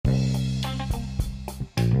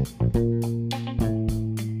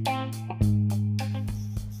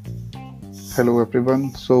Hello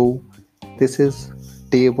everyone. So this is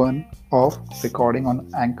day one of recording on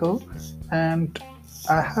Anchor, and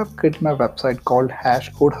I have created my website called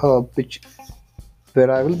Hash Code Hub, which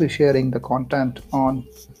where I will be sharing the content on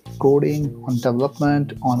coding, on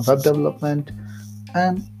development, on web development,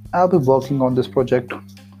 and I'll be working on this project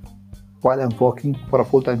while I'm working for a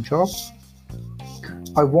full-time job.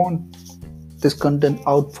 I want this content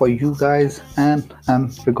out for you guys, and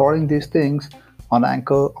I'm recording these things on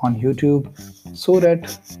Anchor, on YouTube, so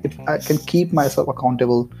that I can keep myself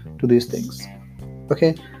accountable to these things.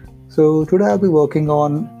 Okay, so today I'll be working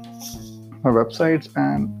on my websites,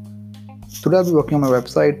 and today I'll be working on my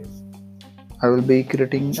website. I'll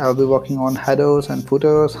be working on headers and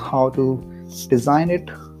footers, how to design it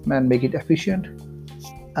and make it efficient.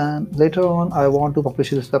 And later on, I want to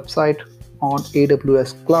publish this website on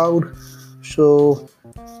AWS Cloud. So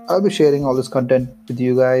I'll be sharing all this content with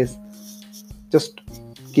you guys. Just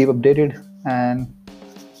keep updated, and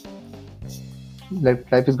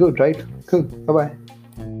life is good, right? Cool. Bye bye.